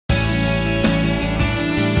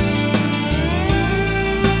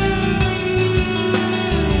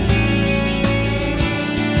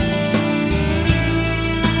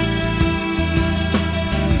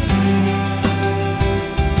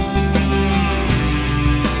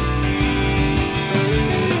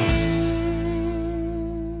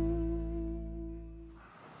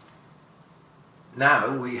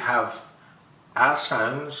Now we have our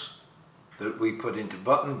sounds that we put into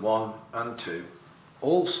button 1 and 2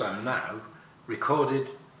 also now recorded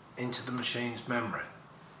into the machine's memory.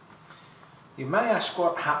 You may ask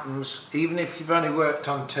what happens, even if you've only worked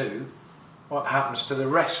on 2, what happens to the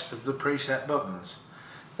rest of the preset buttons?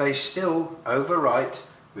 They still overwrite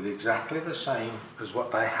with exactly the same as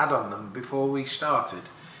what they had on them before we started.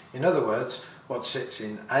 In other words, what sits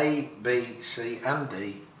in A, B, C and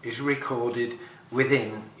D is recorded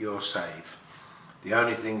within your save. The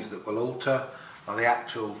only things that will alter are the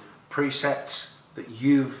actual presets that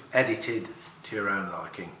you've edited to your own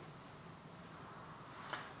liking.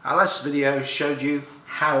 Our last video showed you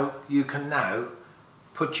how you can now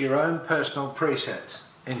put your own personal presets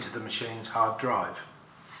into the machine's hard drive.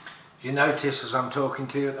 You notice as I'm talking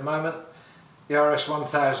to you at the moment, the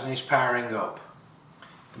RS1000 is powering up.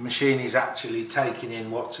 The machine is actually taking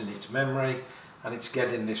in what's in its memory and it's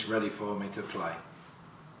getting this ready for me to play.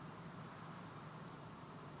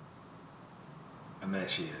 And there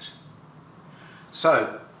she is.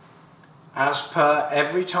 So, as per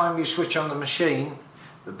every time you switch on the machine,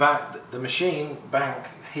 the machine bank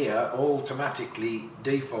here automatically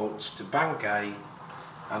defaults to bank A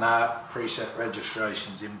and our preset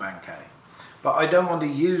registrations in bank A. But I don't want to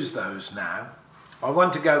use those now. I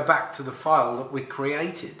want to go back to the file that we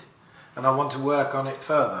created and I want to work on it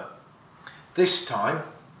further. This time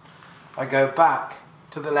I go back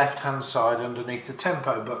to the left hand side underneath the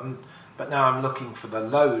tempo button, but now I'm looking for the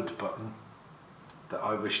load button that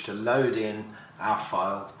I wish to load in our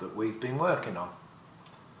file that we've been working on.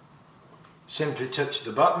 Simply touch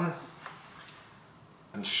the button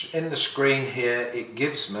and in the screen here it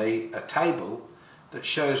gives me a table that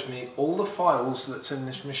shows me all the files that's in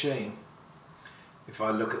this machine. If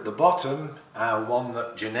I look at the bottom, our one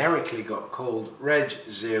that generically got called Reg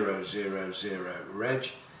 000 Reg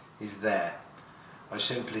is there. I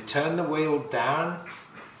simply turn the wheel down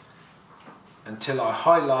until I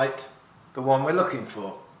highlight the one we're looking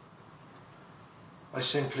for. I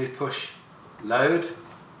simply push load.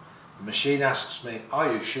 The machine asks me,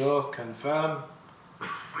 are you sure? Confirm.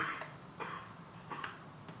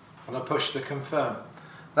 And I push the confirm.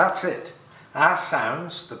 That's it. Our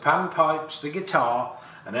sounds, the pan pipes, the guitar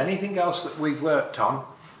and anything else that we've worked on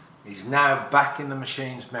is now back in the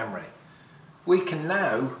machine's memory. We can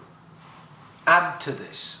now add to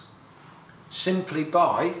this simply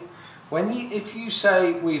by, if you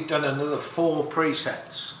say we've done another 4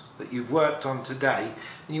 presets that you've worked on today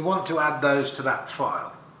and you want to add those to that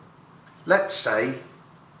file. Let's say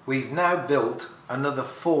we've now built another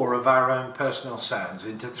 4 of our own personal sounds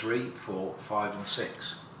into 3, 4, 5 and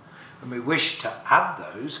 6. And we wish to add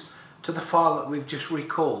those to the file that we've just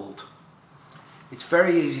recalled. It's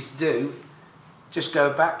very easy to do. Just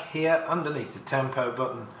go back here underneath the tempo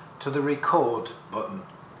button to the record button.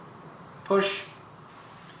 Push.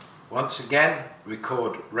 Once again,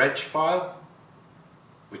 record reg file,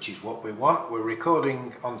 which is what we want. We're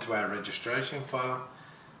recording onto our registration file.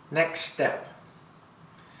 Next step.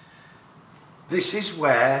 This is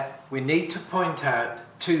where we need to point out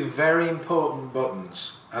 2 very important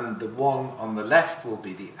buttons, and the one on the left will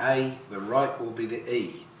be the A, the right will be the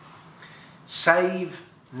E. Save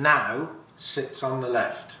now sits on the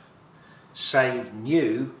left. Save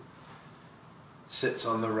new sits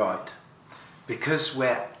on the right. Because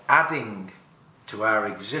we're adding to our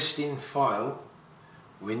existing file,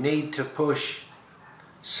 we need to push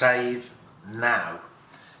save now.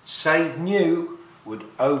 Save new would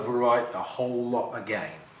overwrite the whole lot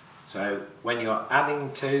again. So when you're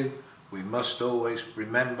adding to, we must always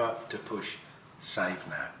remember to push save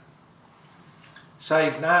now.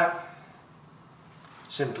 Save now,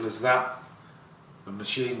 simple as that. The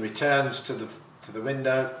machine returns to the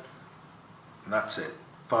window and that's it,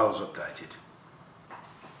 file's updated.